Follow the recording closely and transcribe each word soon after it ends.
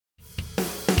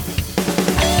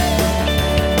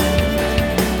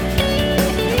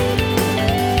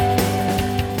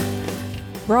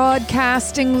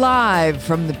Broadcasting live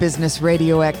from the Business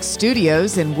Radio X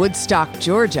studios in Woodstock,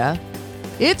 Georgia,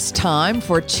 it's time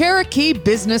for Cherokee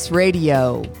Business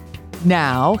Radio.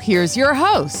 Now, here's your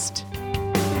host.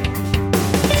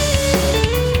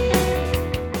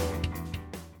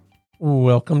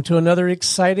 Welcome to another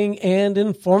exciting and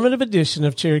informative edition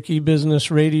of Cherokee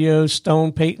Business Radio.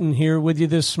 Stone Payton here with you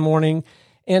this morning,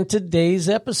 and today's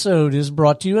episode is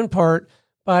brought to you in part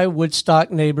by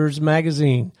Woodstock Neighbors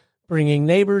Magazine, bringing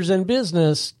neighbors and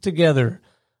business together.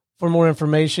 For more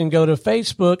information, go to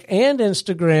Facebook and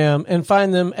Instagram and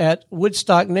find them at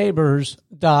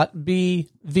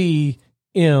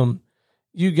woodstockneighbors.bvm.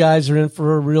 You guys are in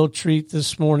for a real treat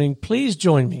this morning. Please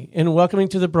join me in welcoming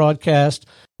to the broadcast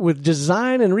with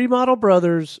Design and Remodel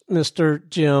Brothers, Mr.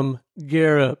 Jim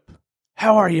Garip.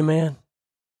 How are you, man?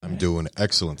 I'm doing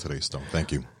excellent today, Stone.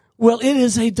 Thank you. Well, it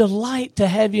is a delight to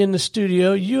have you in the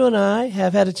studio. You and I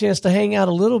have had a chance to hang out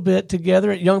a little bit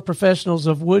together at Young Professionals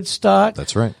of Woodstock.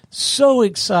 That's right. So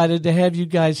excited to have you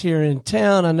guys here in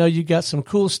town. I know you got some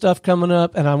cool stuff coming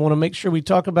up, and I want to make sure we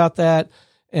talk about that.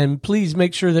 And please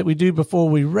make sure that we do before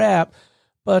we wrap.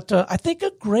 But I think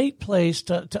a great place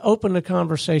to open the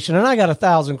conversation, and I got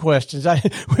 1,000 questions.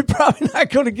 We're probably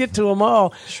not going to get to them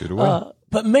all. Shoot away.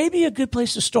 But maybe a good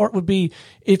place to start would be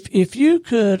if you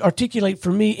could articulate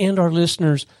for me and our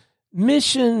listeners,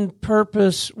 mission,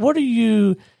 purpose. What are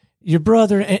you, your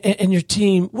brother and your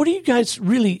team, what are you guys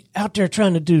really out there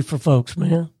trying to do for folks,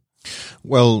 man?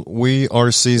 Well, we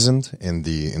are seasoned in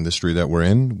the industry that we're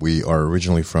in. We are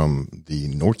originally from the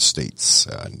North States,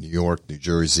 New York, New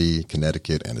Jersey,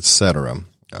 Connecticut, and et cetera.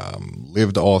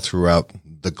 Lived all throughout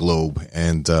the globe.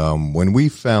 And when we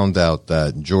found out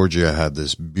that Georgia had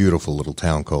this beautiful little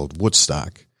town called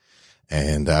Woodstock,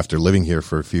 and after living here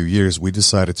for a few years, we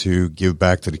decided to give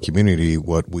back to the community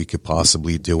what we could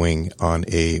possibly doing on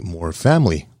a more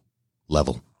family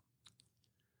level.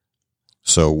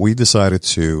 So we decided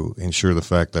to ensure the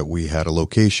fact that we had a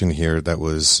location here that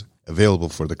was available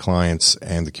for the clients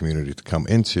and the community to come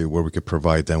into, where we could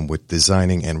provide them with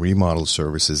designing and remodel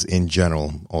services in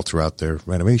general all throughout their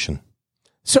renovation.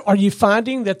 So are you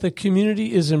finding that the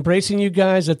community is embracing you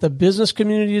guys, that the business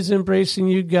community is embracing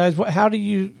you guys? How do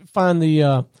you find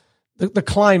the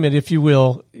climate, if you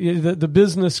will, the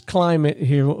business climate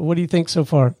here? What do you think so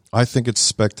far? I think it's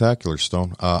spectacular,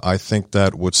 Stone. I think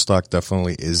that Woodstock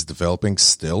definitely is developing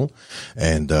still.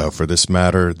 And for this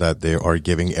matter, that they are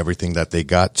giving everything that they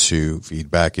got to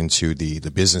feed back into the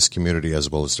business community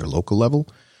as well as their local level.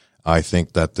 I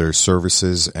think that their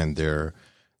services and their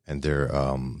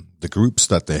the groups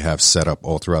that they have set up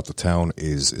all throughout the town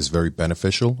is very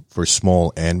beneficial for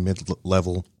small and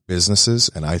mid-level businesses.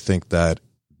 And I think that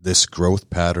this growth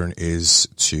pattern is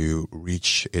to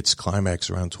reach its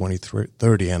climax around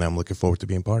 2030, and I'm looking forward to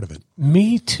being part of it.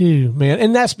 Me too, man.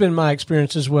 And that's been my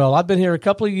experience as well. I've been here a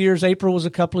couple of years. April was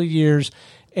a couple of years.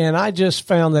 And I just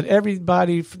found that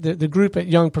everybody, the group at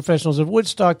Young Professionals of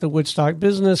Woodstock, the Woodstock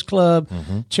Business Club,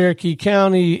 Cherokee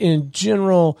County in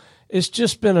general, it's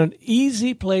just been an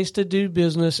easy place to do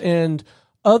business, and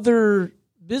other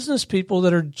business people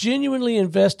that are genuinely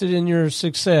invested in your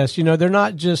success. You know, they're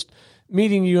not just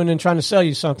meeting you and then trying to sell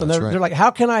you something. They're like, how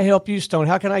can I help you, Stone?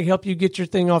 How can I help you get your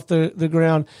thing off the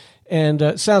ground? And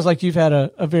it sounds like you've had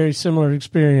a very similar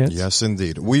experience. Yes,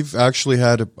 indeed. We've actually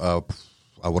had, I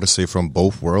want to say, from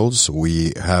both worlds.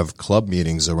 We have club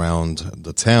meetings around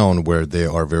the town where they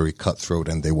are very cutthroat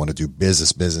and they want to do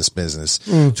business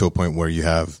to a point where you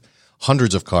have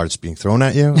hundreds of cards being thrown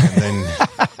at you. And then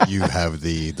you have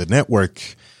the network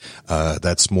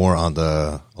that's more on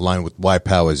the line with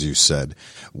YPOW, as you said,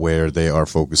 where they are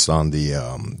focused on the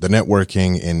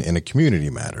networking in a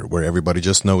community matter where everybody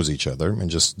just knows each other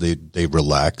and just they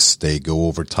relax, they go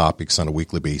over topics on a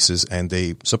weekly basis, and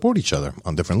they support each other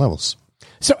on different levels.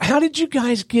 So how did you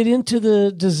guys get into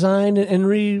the design and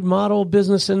remodel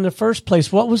business in the first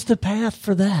place? What was the path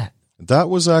for that? That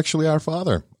was actually our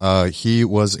father. He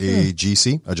was a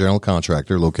GC, a general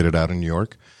contractor located out in New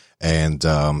York. And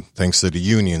thanks to the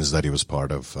unions that he was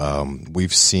part of,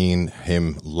 we've seen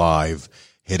him live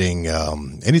hitting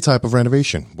any type of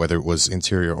renovation, whether it was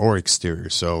interior or exterior.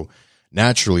 So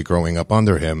naturally, growing up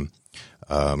under him,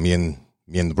 me and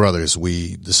the brothers,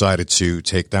 we decided to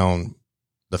take down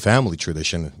the family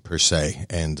tradition per se,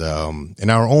 and in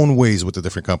our own ways with the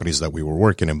different companies that we were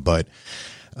working in. But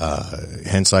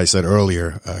hence, I said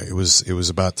earlier, it was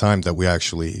about time that we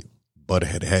actually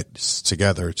butted heads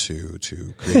together to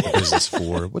create the business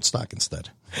for Woodstock instead.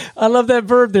 I love that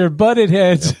verb there, butted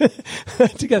heads.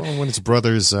 Yep. Together. Well, when it's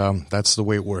brothers, that's the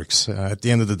way it works. At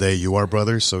the end of the day, you are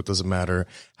brothers, so it doesn't matter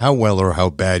how well or how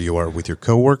bad you are with your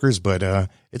coworkers, but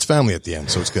it's family at the end,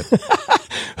 so it's good.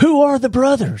 Who are the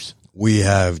brothers? We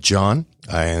have John,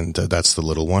 and that's the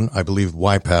little one. I believe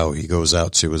Wipeout he goes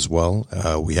out to as well.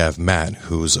 We have Matt,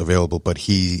 who's available, but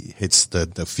he hits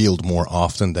the field more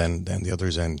often than the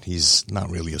others, and he's not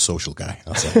really a social guy,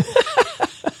 I'll say.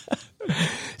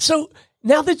 So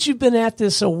now that you've been at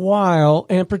this a while,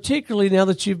 and particularly now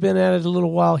that you've been at it a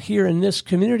little while here in this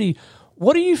community,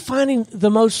 what are you finding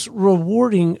the most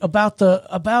rewarding about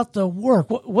the work?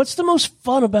 What's the most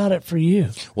fun about it for you?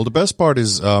 Well, the best part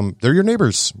is they're your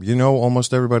neighbors. You know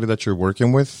almost everybody that you're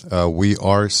working with. We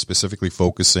are specifically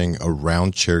focusing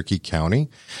around Cherokee County.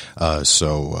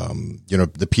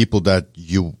 The people that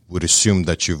you would assume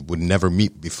that you would never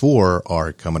meet before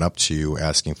are coming up to you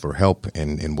asking for help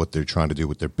in what they're trying to do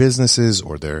with their businesses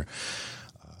or their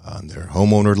on their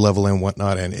homeowner level and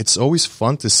whatnot. And it's always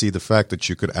fun to see the fact that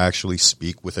you could actually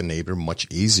speak with a neighbor much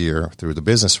easier through the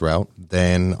business route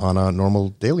than on a normal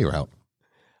daily route.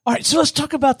 All right, so let's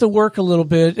talk about the work a little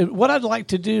bit. What I'd like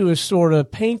to do is sort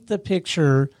of paint the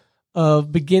picture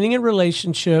of beginning a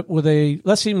relationship with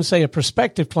let's even say a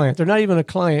prospective client. They're not even a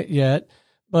client yet,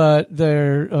 but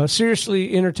they're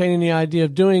seriously entertaining the idea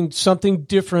of doing something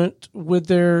different with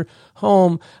their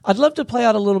home. I'd love to play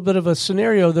out a little bit of a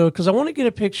scenario, though, because I want to get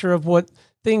a picture of what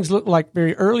things look like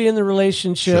very early in the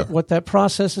relationship, Sure. what that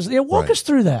process is. Yeah, walk us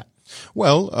through that.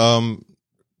 Well,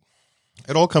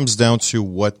 it all comes down to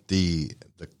what the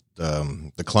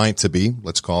client to be,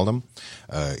 let's call them,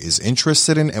 is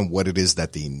interested in and what it is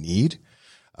that they need.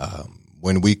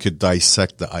 When we could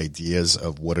dissect the ideas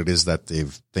of what it is that they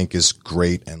think is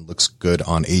great and looks good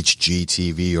on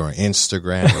HGTV or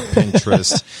Instagram or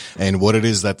Pinterest, and what it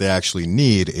is that they actually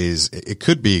need it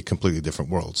could be completely different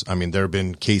worlds. I mean, there have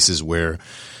been cases where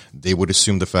they would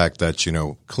assume the fact that,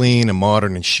 clean and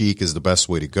modern and chic is the best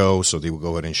way to go. So they would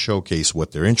go ahead and showcase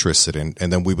what they're interested in.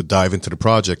 And then we would dive into the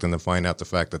project and then find out the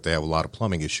fact that they have a lot of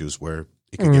plumbing issues where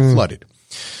it could get flooded.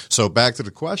 So back to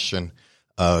the question.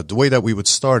 The way that we would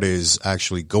start is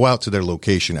actually go out to their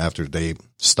location after they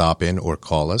stop in or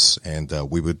call us, and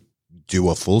we would do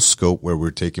a full scope where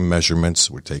we're taking measurements,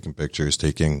 we're taking pictures,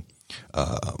 taking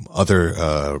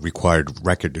other required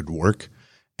recorded work,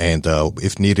 and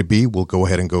if needed be, we'll go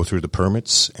ahead and go through the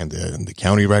permits and the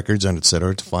county records and et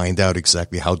cetera to find out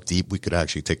exactly how deep we could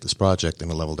actually take this project in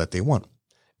the level that they want.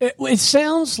 It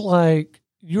sounds like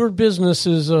your business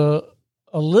is maybe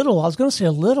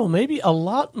a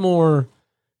lot more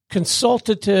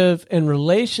consultative and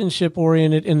relationship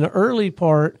oriented in the early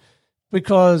part,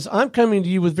 because I'm coming to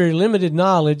you with very limited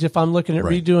knowledge. If I'm looking at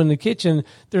redoing the kitchen,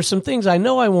 there's some things I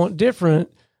know I want different,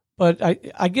 but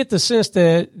I get the sense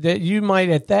that you might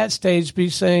at that stage be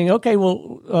saying, okay,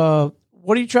 well,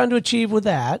 what are you trying to achieve with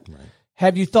that? Right.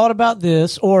 Have you thought about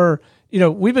this? Or,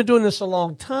 we've been doing this a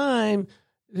long time.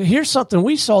 Here's something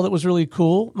we saw that was really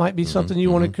cool. Might be something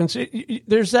you want to consider.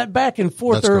 There's that back and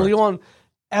forth early on,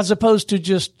 as opposed to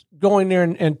just going there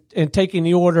and taking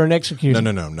the order and executing.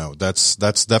 No. That's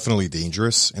definitely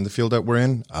dangerous in the field that we're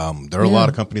in. There are a lot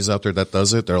of companies out there that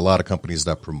does it. There are a lot of companies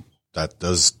that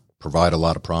does provide a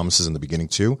lot of promises in the beginning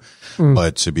too.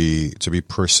 But to be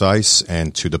precise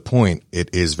and to the point,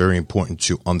 it is very important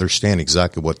to understand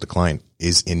exactly what the client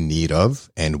is in need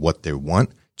of and what they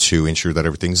want to ensure that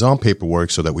everything's on paperwork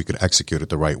so that we could execute it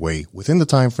the right way within the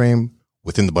time frame,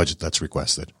 within the budget that's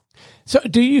requested. So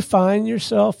do you find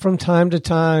yourself from time to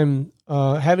time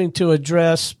having to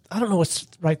address, I don't know what's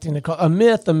the right thing to call it, a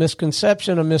myth, a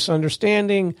misconception, a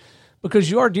misunderstanding, because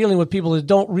you are dealing with people that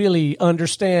don't really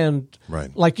understand,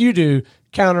 like you do,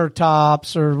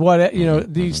 countertops or what,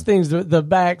 these things, the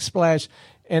backsplash,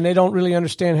 and they don't really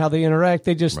understand how they interact.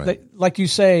 They just, like you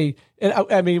say, and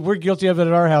I mean, we're guilty of it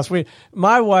at our house.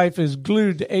 My wife is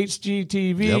glued to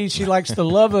HGTV. Yep. She likes to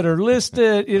love it or list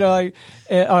it.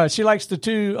 She likes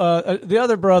the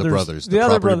other brothers. The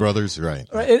property brothers, right.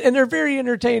 And they're very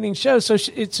entertaining shows. So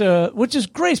it's which is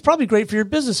great. It's probably great for your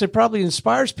business. It probably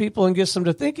inspires people and gets them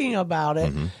to thinking about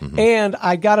it. And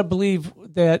I got to believe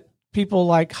that people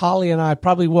like Holly and I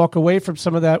probably walk away from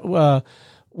some of that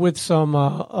with some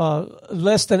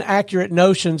less than accurate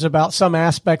notions about some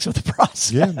aspects of the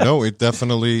process. Yeah, no, it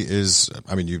definitely is.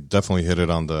 I mean, you definitely hit it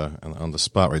on the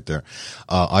spot right there.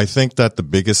 I think that the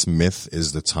biggest myth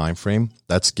is the time frame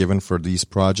that's given for these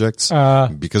projects,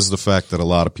 because of the fact that a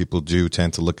lot of people do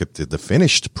tend to look at the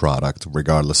finished product,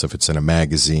 regardless if it's in a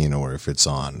magazine or if it's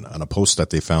on a post that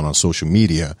they found on social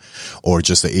media, or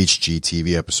just a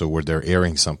HGTV episode where they're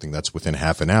airing something that's within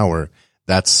half an hour.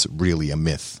 That's really a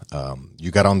myth. You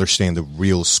got to understand the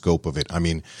real scope of it. I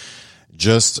mean,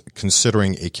 just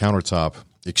considering a countertop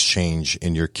exchange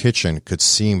in your kitchen could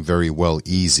seem very well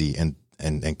easy and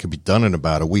and could be done in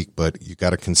about a week, but you got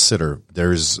to consider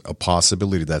there's a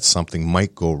possibility that something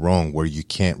might go wrong where you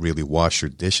can't really wash your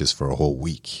dishes for a whole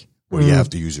week, where you have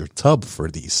to use your tub for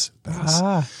these things.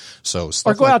 So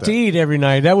stuff or go like out that. to eat every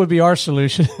night. That would be our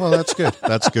solution. Well, that's good.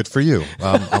 That's good for you.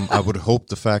 I would hope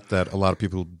the fact that a lot of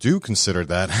people do consider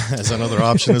that as another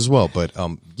option as well. But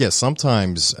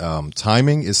sometimes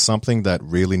timing is something that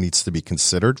really needs to be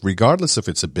considered, regardless if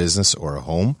it's a business or a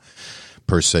home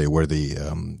per se, where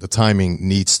the timing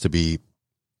needs to be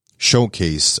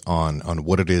showcased on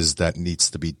what it is that needs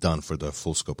to be done for the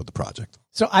full scope of the project.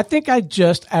 So I think I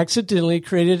just accidentally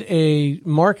created a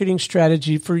marketing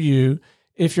strategy for you.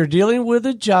 If you're dealing with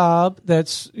a job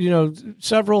that's,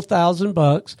 several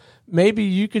 $1,000, maybe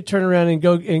you could turn around and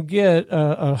go and get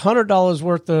 $100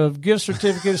 worth of gift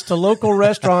certificates to local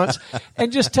restaurants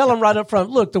and just tell them right up front,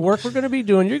 look, the work we're going to be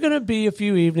doing, you're going to be a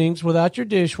few evenings without your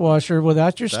dishwasher,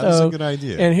 without your stove. That's a good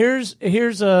idea. And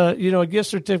here's a gift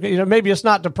certificate. Maybe it's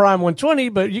not the Prime 120,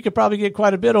 but you could probably get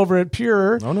quite a bit over at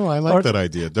Pure. Oh, no, I like that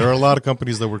idea. There are a lot of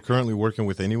companies that we're currently working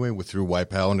with anyway, through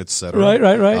Wipeout and et cetera.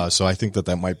 Right. So I think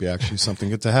that might be actually something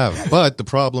good to have. But the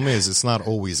problem is it's not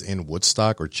always in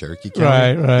Woodstock or Cherokee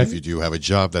County. Right. If you do have a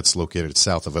job that's located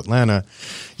south of Atlanta,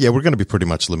 we're going to be pretty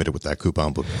much limited with that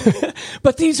coupon book.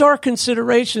 But these are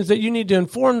considerations that you need to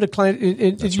inform the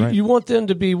client. That's right. You want them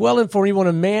to be well informed. You want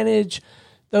to manage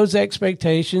those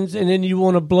expectations, and then you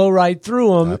want to blow right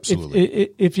through them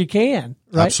if you can.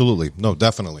 Right? Absolutely. No,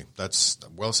 definitely. That's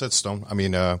well said, Stone.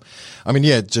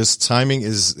 Just timing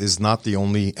is not the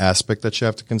only aspect that you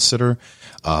have to consider.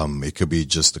 It could be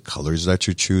just the colors that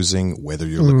you're choosing, whether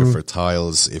you're looking for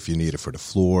tiles, if you need it for the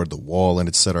floor, the wall, and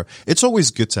et cetera. It's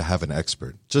always good to have an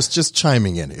expert just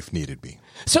chiming in if needed be.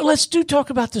 So let's talk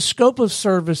about the scope of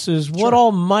services. Sure. What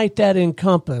all might that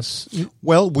encompass?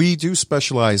 Well, we do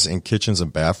specialize in kitchens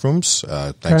and bathrooms,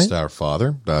 thanks to our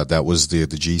father. That was the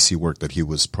GC work that he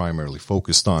was primarily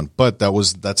focused on. But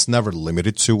that's never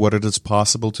limited to what it is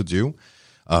possible to do.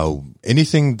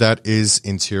 Anything that is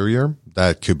interior,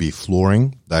 that could be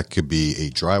flooring, that could be a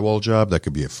drywall job, that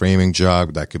could be a framing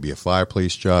job, that could be a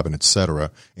fireplace job, and et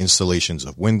cetera. Installations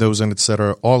of windows and et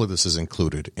cetera. All of this is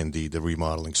included in the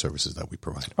remodeling services that we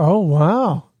provide. Oh,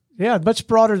 wow. Yeah, much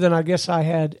broader than I guess I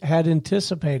had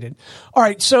anticipated. All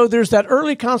right, so there's that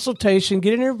early consultation,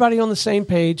 getting everybody on the same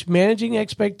page, managing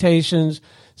expectations,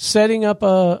 setting up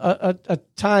a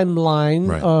timeline.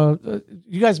 Right.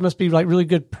 You guys must be like really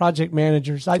good project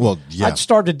managers. Yeah. I'd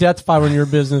starve to death if I were in your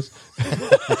business.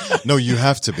 No, you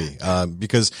have to be,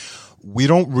 because we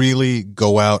don't really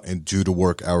go out and do the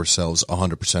work ourselves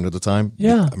 100% of the time.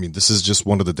 Yeah. This is just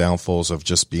one of the downfalls of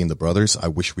just being the brothers. I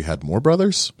wish we had more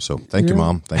brothers. So thank you,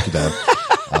 Mom. Thank you, Dad.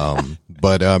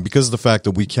 But because of the fact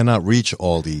that we cannot reach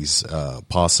all these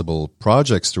possible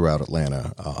projects throughout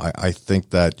Atlanta, I think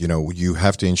that, you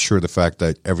have to ensure the fact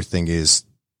that everything is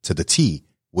to the T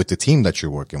with the team that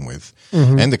you're working with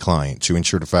and the client, to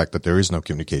ensure the fact that there is no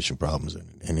communication problems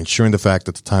and ensuring the fact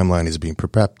that the timeline is being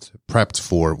prepped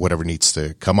for whatever needs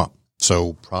to come up.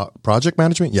 So project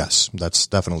management, yes, that's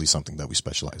definitely something that we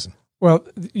specialize in. Well,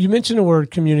 you mentioned the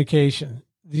word communication.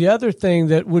 The other thing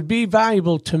that would be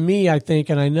valuable to me, I think,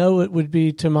 and I know it would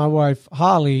be to my wife,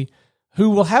 Holly,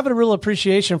 who will have a real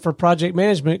appreciation for project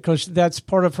management because that's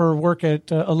part of her work at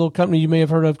a little company you may have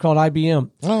heard of called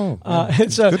IBM. Oh, yeah.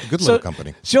 Good little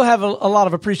company. She'll have a lot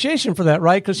of appreciation for that,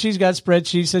 right? Because she's got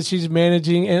spreadsheets that she's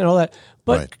managing and all that.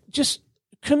 But just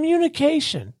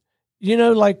communication,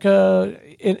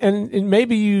 and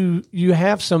maybe you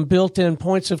have some built-in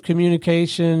points of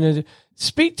communication. And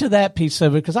speak to that piece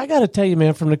of it, because I got to tell you,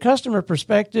 man, from the customer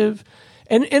perspective,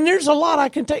 and there's a lot I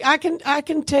can take. I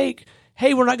can take.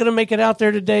 Hey, we're not going to make it out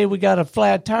there today. We got a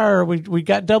flat tire. We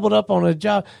got doubled up on a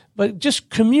job. But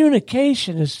just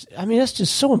communication that's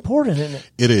just so important, isn't it?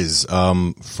 It is.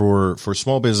 For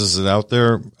small businesses out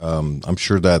there, I'm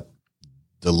sure that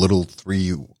the little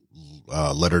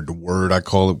 3-lettered word, I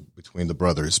call it between the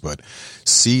brothers, but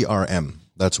CRM,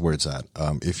 that's where it's at.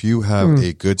 If you have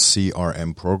a good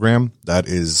CRM program, that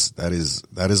is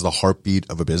the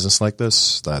heartbeat of a business like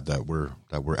this that we're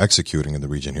executing in the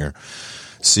region here.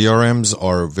 CRMs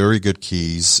are very good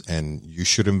keys, and you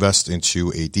should invest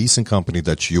into a decent company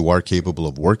that you are capable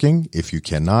of working. If you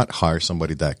cannot, hire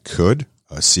somebody that could.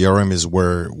 A CRM is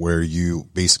where you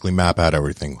basically map out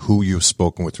everything, who you've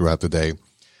spoken with throughout the day,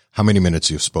 how many minutes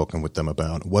you've spoken with them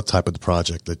about, what type of the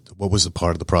project, what was the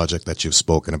part of the project that you've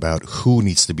spoken about, who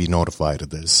needs to be notified of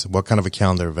this, what kind of a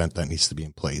calendar event that needs to be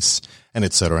in place, and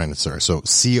et cetera, and et cetera. So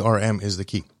CRM is the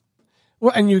key.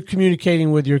 Well, and you're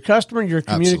communicating with your customer. You're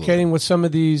communicating Absolutely. with some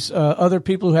of these other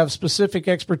people who have specific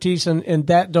expertise in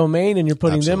that domain, and you're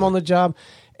putting Absolutely. them on the job.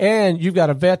 And you've got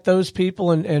to vet those people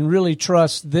and really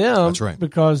trust them. That's right.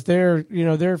 Because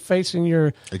they're facing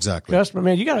your exactly customer.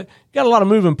 Man, you got a lot of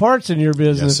moving parts in your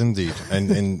business. Yes, indeed. And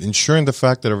ensuring the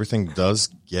fact that everything does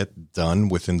get done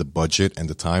within the budget and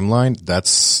the timeline,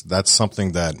 that's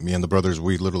something that me and the brothers,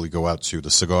 we literally go out to the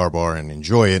cigar bar and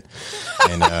enjoy it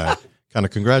and kind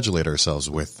of congratulate ourselves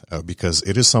with, because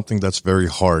it is something that's very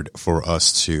hard for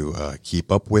us to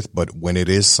keep up with. But when it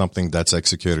is something that's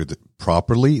executed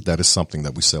properly, that is something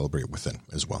that we celebrate within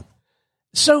as well.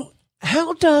 So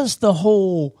how does the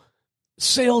whole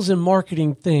sales and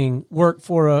marketing thing work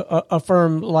for a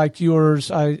firm like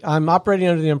yours? I'm operating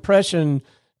under the impression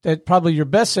that probably your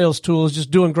best sales tool is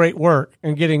just doing great work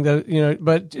and getting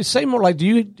but say more like,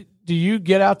 do you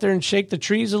get out there and shake the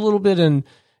trees a little bit and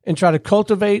try to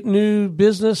cultivate new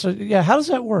business? Yeah. How does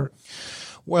that work?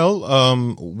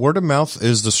 Well, word of mouth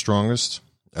is the strongest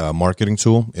marketing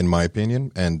tool, in my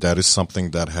opinion. And that is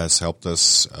something that has helped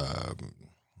us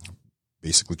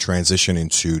basically transition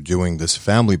into doing this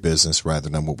family business rather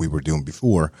than what we were doing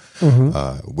before.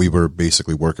 Mm-hmm. We were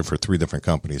basically working for 3 different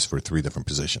companies for 3 different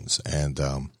positions. And,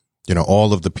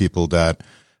 all of the people that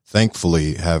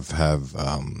thankfully have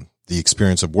the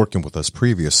experience of working with us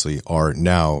previously are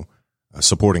now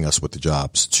supporting us with the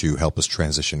jobs to help us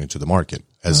transition into the market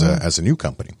as a new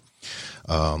company.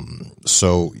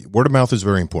 So word of mouth is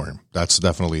very important. That's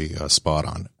definitely spot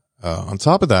on. On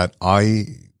top of that, I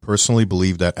personally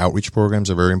believe that outreach programs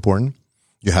are very important.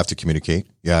 You have to communicate,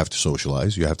 you have to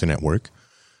socialize, you have to network,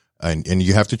 and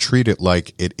you have to treat it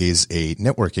like it is a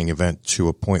networking event to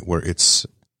a point where it's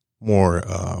more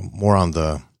on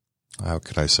the, how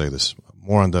could I say this?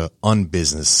 More on the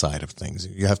unbusiness side of things.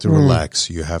 You have to relax.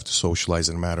 You have to socialize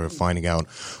in a matter of finding out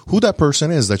who that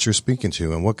person is that you're speaking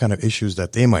to and what kind of issues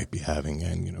that they might be having,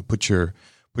 and put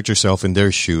yourself in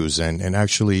their shoes and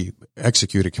actually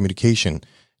execute a communication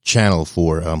channel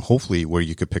for hopefully where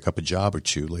you could pick up a job or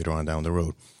 2 later on down the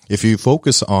road. If you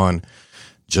focus on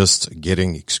just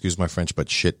getting, excuse my French, but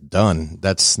shit done,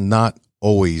 that's not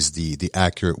always the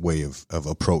accurate way of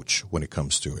approach when it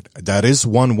comes to it. That is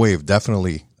one way of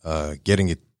definitely getting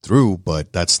it through,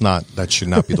 but that should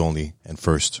not be the only and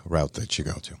first route that you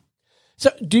go to.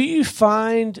 So do you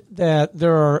find that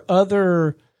there are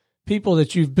other people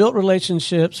that you've built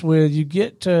relationships with, you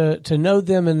get to know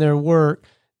them and their work,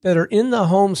 that are in the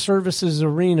home services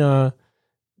arena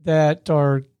that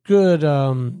are good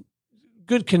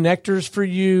connectors for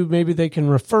you? Maybe they can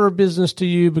refer business to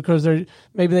you because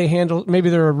maybe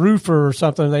they're a roofer or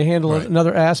something. They handle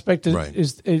another aspect.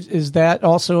 Is that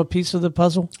also a piece of the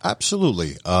puzzle?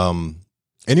 Absolutely.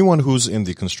 Anyone who's in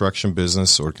the construction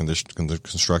business or the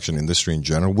construction industry in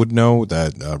general would know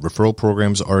that referral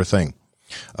programs are a thing.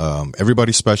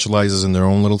 Everybody specializes in their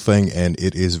own little thing, and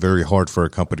it is very hard for a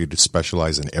company to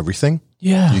specialize in everything.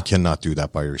 Yeah. You cannot do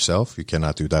that by yourself. You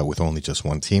cannot do that with only just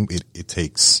one team. It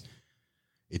takes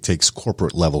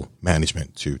corporate level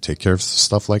management to take care of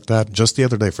stuff like that. Just the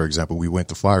other day, for example, we went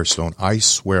to Firestone. I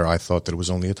swear I thought that it was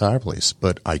only a tire place,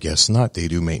 but I guess not. They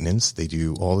do maintenance. They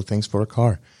do all the things for a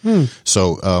car.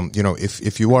 So,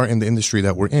 if you are in the industry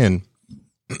that we're in,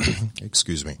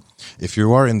 excuse me, if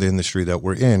you are in the industry that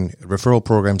we're in, referral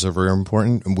programs are very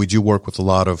important. And we do work with a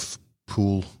lot of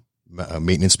pool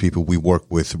maintenance people. We work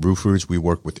with roofers. We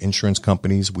work with insurance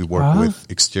companies. We work with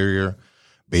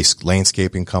exterior-based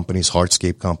landscaping companies,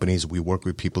 hardscape companies. We work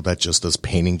with people that just does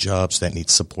painting jobs that need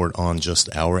support on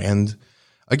just our end.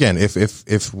 Again,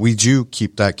 if we do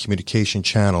keep that communication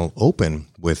channel open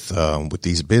with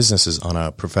these businesses on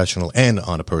a professional and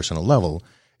on a personal level,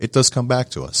 it does come back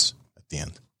to us at the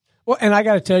end. Well, and I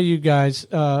got to tell you guys,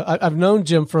 I've known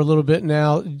Jim for a little bit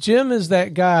now. Jim is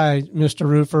that guy, Mr.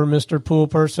 Roofer, Mr. Pool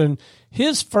Person.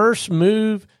 His first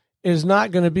move is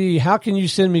not going to be, how can you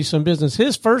send me some business?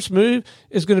 His first move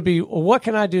is going to be, well, what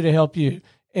can I do to help you?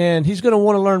 And he's going to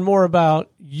want to learn more about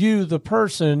you, the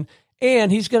person,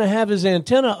 and he's going to have his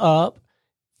antenna up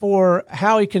for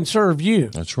how he can serve you.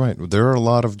 That's right. There are a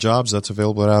lot of jobs that's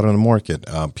available out on the market.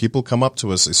 People come up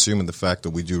to us assuming the fact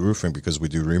that we do roofing because we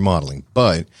do remodeling,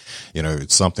 but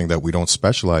it's something that we don't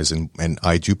specialize in, and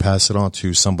I do pass it on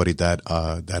to somebody that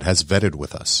has vetted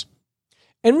with us.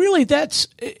 And really,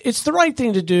 it's the right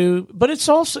thing to do, but it's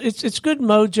also it's good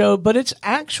mojo, but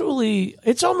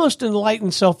it's almost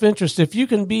enlightened self-interest if you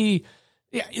can be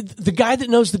the guy that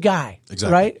knows the guy,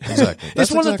 exactly. Right? Exactly.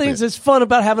 It's one of the things that's fun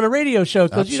about having a radio show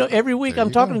because, every week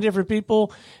I'm talking to different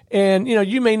people and,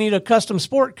 you may need a custom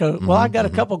sport coat. Well, I got a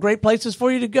couple great places for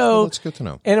you to go. Well, that's good to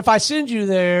know. And if I send you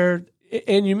there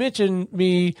and you mention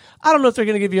me, I don't know if they're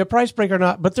going to give you a price break or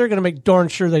not, but they're going to make darn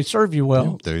sure they serve you well.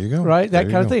 Yeah, there you go. Right? That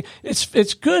kind of thing.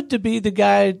 It's good to be the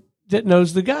guy that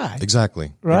knows the guy.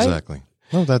 Exactly. Right? Exactly.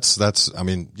 No, that's. I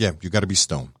mean, yeah, you got to be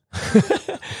stone.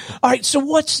 All right. So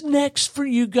what's next for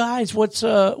you guys? What's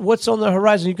on the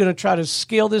horizon? Are you going to try to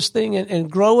scale this thing and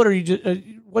grow it, or you just,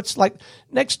 what's like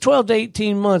next 12 to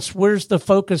 18 months? Where's the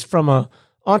focus from a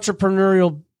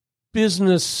entrepreneurial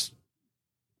business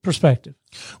perspective?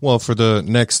 Well, for the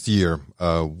next year,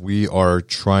 we are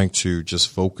trying to just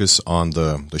focus on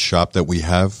the shop that we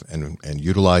have and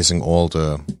utilizing all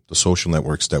the social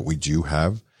networks that we do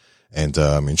have, and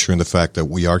ensuring the fact that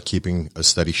we are keeping a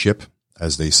steady ship,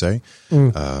 as they say,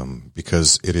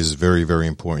 because it is very, very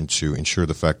important to ensure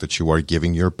the fact that you are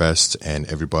giving your best and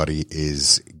everybody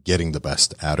is getting the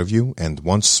best out of you. And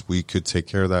once we could take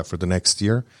care of that for the next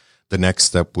year, the next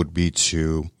step would be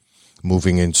to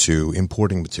moving into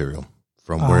importing material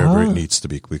from wherever it needs to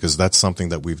be, because that's something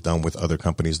that we've done with other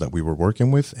companies that we were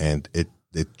working with, and it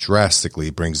drastically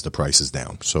brings the prices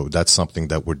down. So that's something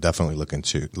that we're definitely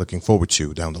looking forward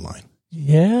to down the line.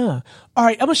 Yeah. All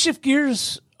right. I'm going to shift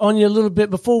gears on you a little bit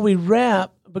before we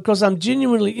wrap, because I'm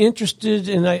genuinely interested,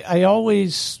 and I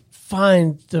always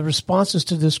find the responses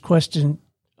to this question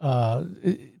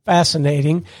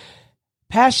fascinating.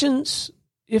 Passions,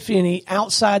 if any,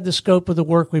 outside the scope of the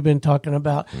work we've been talking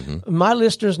about. Mm-hmm. My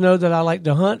listeners know that I like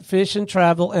to hunt, fish, and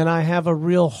travel, and I have a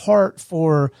real heart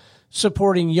for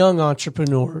supporting young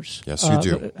entrepreneurs. Yes, you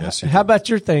do. Yes, you how do. about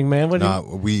your thing, man?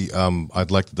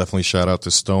 I'd like to definitely shout out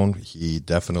to Stone. He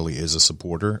definitely is a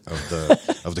supporter of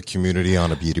the of the community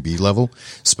on a B2B level,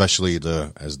 especially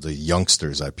as the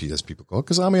youngsters, as people call it,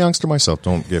 because I'm a youngster myself.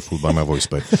 Don't get fooled by my voice,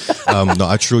 but no,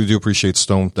 I truly do appreciate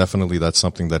Stone. Definitely, that's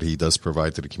something that he does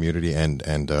provide to the community, and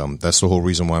that's the whole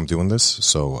reason why I'm doing this.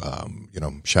 So,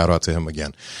 shout out to him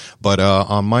again. But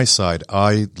on my side,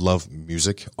 I love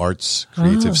music, arts,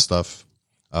 creative stuff.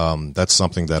 That's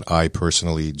something that I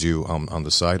personally do on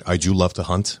the side. I do love to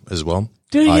hunt as well.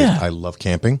 Do you? I love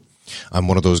camping. I'm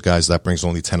one of those guys that brings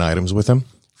only 10 items with him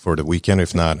for the weekend,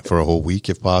 if not for a whole week,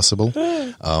 if possible.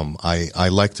 I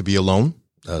like to be alone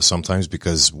sometimes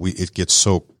because it gets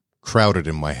so crowded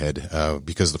in my head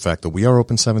because of the fact that we are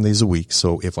open 7 days a week.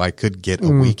 So if I could get a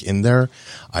week in there,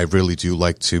 I really do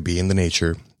like to be in the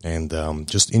nature and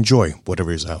just enjoy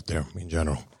whatever is out there in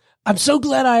general. I'm so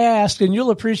glad I asked, and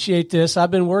you'll appreciate this. I've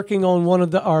been working on one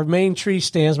of our main tree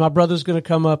stands. My brother's going to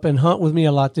come up and hunt with me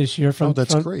a lot this year from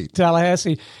great.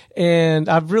 Tallahassee, and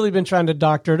I've really been trying to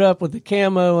doctor it up with the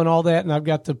camo and all that, and I've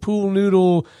got the pool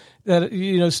noodle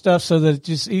stuff so that it's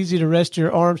just easy to rest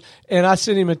your arms. And I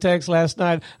sent him a text last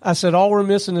night. I said, all we're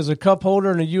missing is a cup holder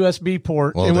and a USB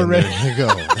port, well, and we're ready. There you go.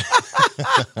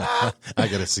 I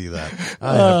got to see that.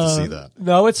 I have to see that.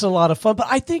 No, it's a lot of fun, but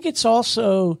I think it's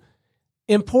also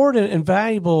important and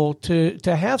valuable to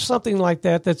have something like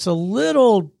that's a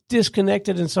little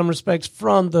disconnected in some respects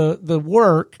from the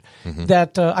work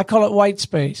that I call it white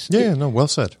space. Yeah, no, well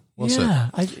said. Well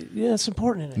said. It's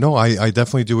important. No, I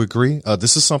definitely do agree.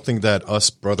 This is something that us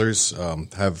brothers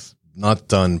have not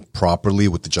done properly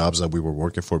with the jobs that we were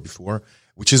working for before,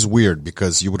 which is weird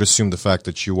because you would assume the fact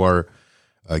that you are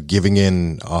giving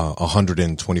in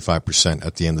 125%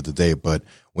 at the end of the day. But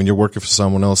when you're working for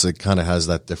someone else, it kind of has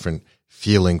that different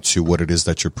feeling to what it is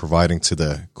that you're providing to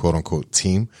the quote unquote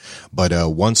team. But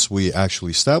once we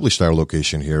actually established our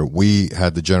location here, we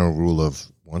had the general rule of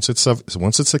once it's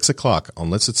 6 o'clock,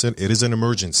 unless it is an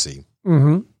emergency,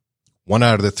 1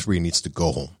 out of the 3 needs to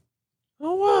go home.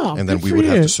 Oh, wow. And then we would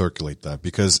have to circulate that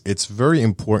because it's very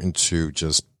important to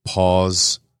just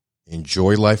pause,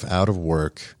 enjoy life out of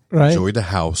work, enjoy the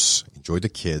house, enjoy the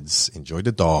kids, enjoy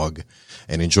the dog,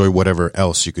 and enjoy whatever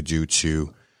else you could do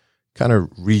to kind of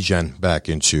regen back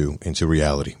into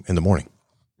reality in the morning.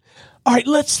 All right,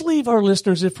 let's leave our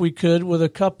listeners, if we could, with a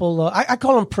couple, I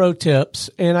call them pro tips,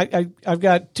 and I've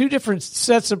got 2 different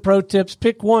sets of pro tips.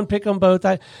 Pick one, pick them both.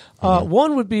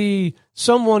 One would be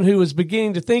someone who is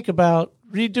beginning to think about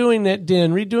redoing that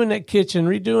den, redoing that kitchen,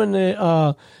 redoing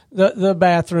the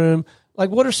bathroom. Like,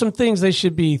 what are some things they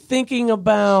should be thinking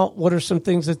about? What are some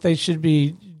things that they should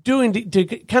be doing to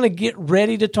kind of get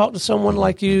ready to talk to someone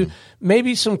like you?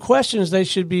 Maybe some questions they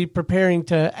should be preparing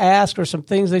to ask, or some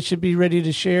things they should be ready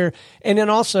to share. And then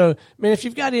also, man, if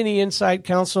you've got any insight,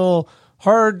 counsel,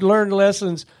 hard-learned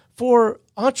lessons for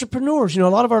entrepreneurs. A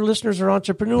lot of our listeners are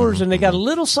entrepreneurs, and they got a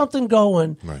little something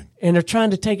going, and they're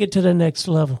trying to take it to the next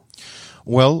level.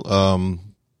 Well,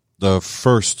 the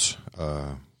first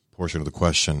portion of the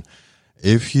question,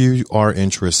 if you are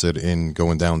interested in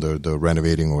going down the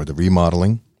renovating or the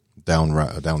remodeling, down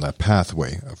that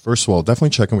pathway, first of all, definitely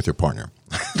check in with your partner.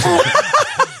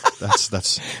 That's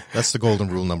the golden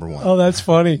rule number 1. Oh, that's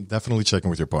funny. Definitely check in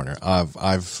with your partner.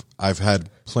 I've had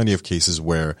plenty of cases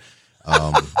where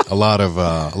A lot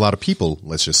of people,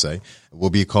 let's just say, will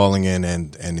be calling in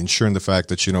and ensuring the fact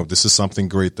that, this is something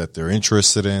great that they're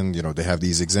interested in, they have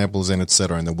these examples in, et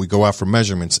cetera. And then we go out for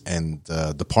measurements and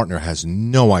the partner has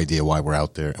no idea why we're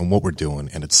out there and what we're doing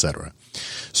and et cetera.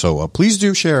 So please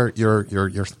do share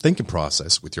your thinking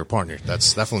process with your partner.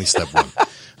 That's definitely step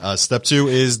one. Step two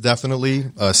is definitely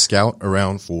scout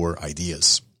around for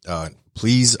ideas.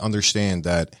 Please understand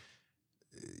that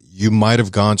you might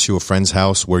have gone to a friend's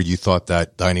house where you thought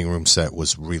that dining room set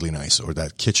was really nice or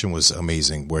that kitchen was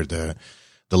amazing, where the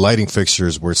lighting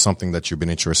fixtures were something that you've been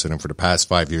interested in for the past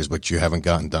 5 years, but you haven't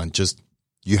gotten done.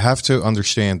 You have to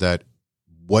understand that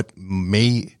what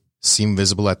may seem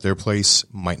visible at their place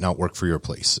might not work for your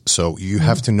place. So you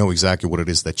have to know exactly what it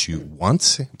is that you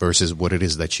want versus what it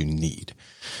is that you need.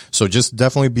 So just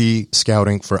definitely be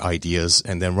scouting for ideas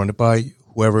and then run it by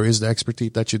whoever is the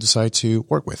expertise that you decide to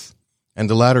work with. And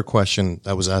the latter question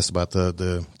that was asked about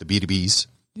the B2Bs.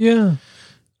 Yeah.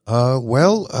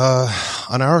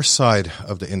 On our side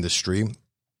of the industry,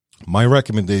 my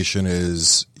recommendation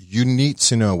is you need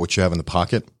to know what you have in the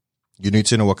pocket. You need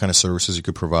to know what kind of services you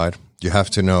could provide. You have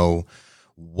to know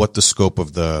what the scope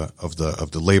of the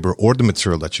labor or the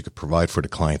material that you could provide for the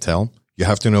clientele. You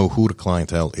have to know who the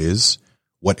clientele is,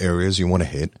 what areas you want to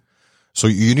hit. So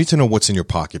you need to know what's in your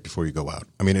pocket before you go out.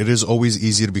 I mean, it is always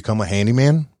easy to become a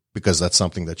handyman because that's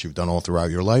something that you've done all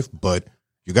throughout your life. But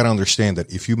you got to understand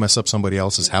that if you mess up somebody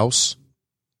else's house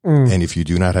and if you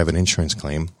do not have an insurance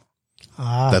claim,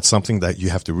 that's something that you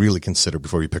have to really consider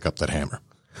before you pick up that hammer.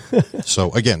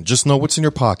 So again, just know what's in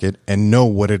your pocket and know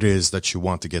what it is that you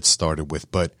want to get started with.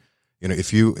 But,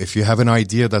 if you have an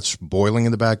idea that's boiling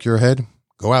in the back of your head,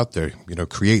 go out there,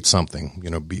 create something,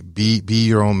 be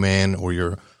your own man or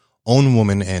your own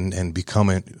woman and become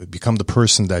the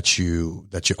person that you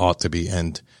ought to be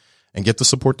and get the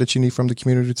support that you need from the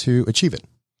community to achieve it.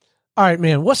 All right,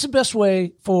 man. What's the best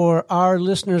way for our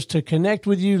listeners to connect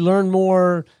with you, learn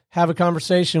more, have a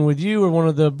conversation with you or one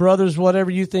of the brothers, whatever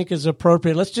you think is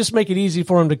appropriate? Let's just make it easy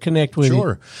for them to connect with you.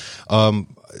 Sure.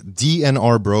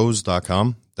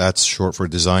 DNRbros.com. That's short for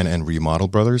Design and Remodel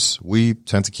Brothers. We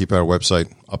tend to keep our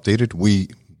website updated. We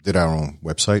did our own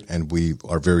website and we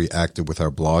are very active with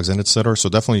our blogs and et cetera. So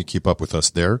definitely keep up with us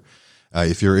there.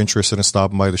 If you're interested in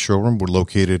stopping by the showroom, we're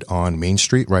located on Main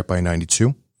Street, right by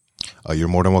 92. You're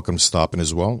more than welcome to stop in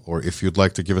as well. Or if you'd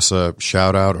like to give us a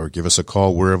shout out or give us a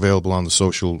call, we're available on the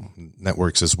social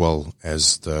networks as well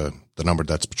as the number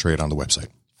that's portrayed on the website.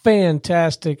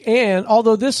 Fantastic. And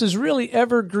although this is really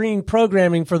evergreen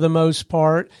programming for the most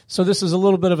part, so this is a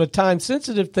little bit of a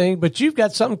time-sensitive thing, but you've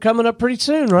got something coming up pretty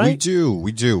soon, right?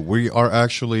 We do.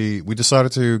 We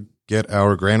decided to get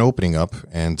our grand opening up,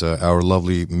 and our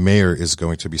lovely mayor is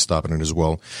going to be stopping in as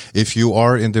well. If you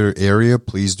are in the area,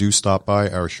 please do stop by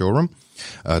our showroom.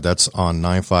 That's on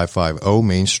 9550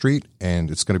 Main Street, and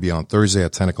it's going to be on Thursday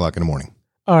at 10 o'clock in the morning.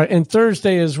 All right, and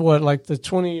Thursday is what, like the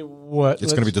 20 what?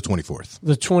 It's going to be the 24th.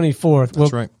 The 24th.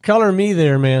 That's right. Color me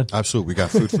there, man. Absolutely. We got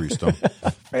food for you, Stone.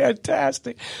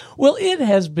 Fantastic. Well, it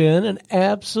has been an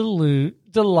absolute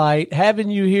delight having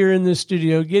you here in the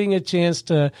studio, getting a chance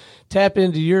to tap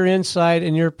into your insight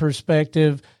and your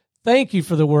perspective. Thank you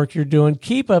for the work you're doing.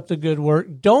 Keep up the good work.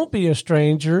 Don't be a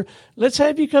stranger. Let's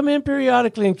have you come in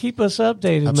periodically and keep us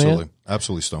updated, Absolutely. man.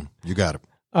 Absolutely, Stone. You got it.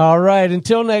 All right.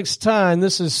 Until next time,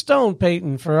 this is Stone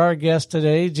Payton for our guest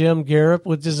today, Jim Garip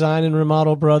with Design and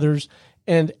Remodel Brothers,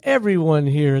 and everyone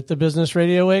here at the Business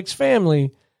Radio X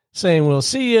family saying we'll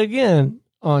see you again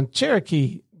on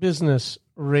Cherokee Business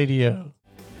Radio.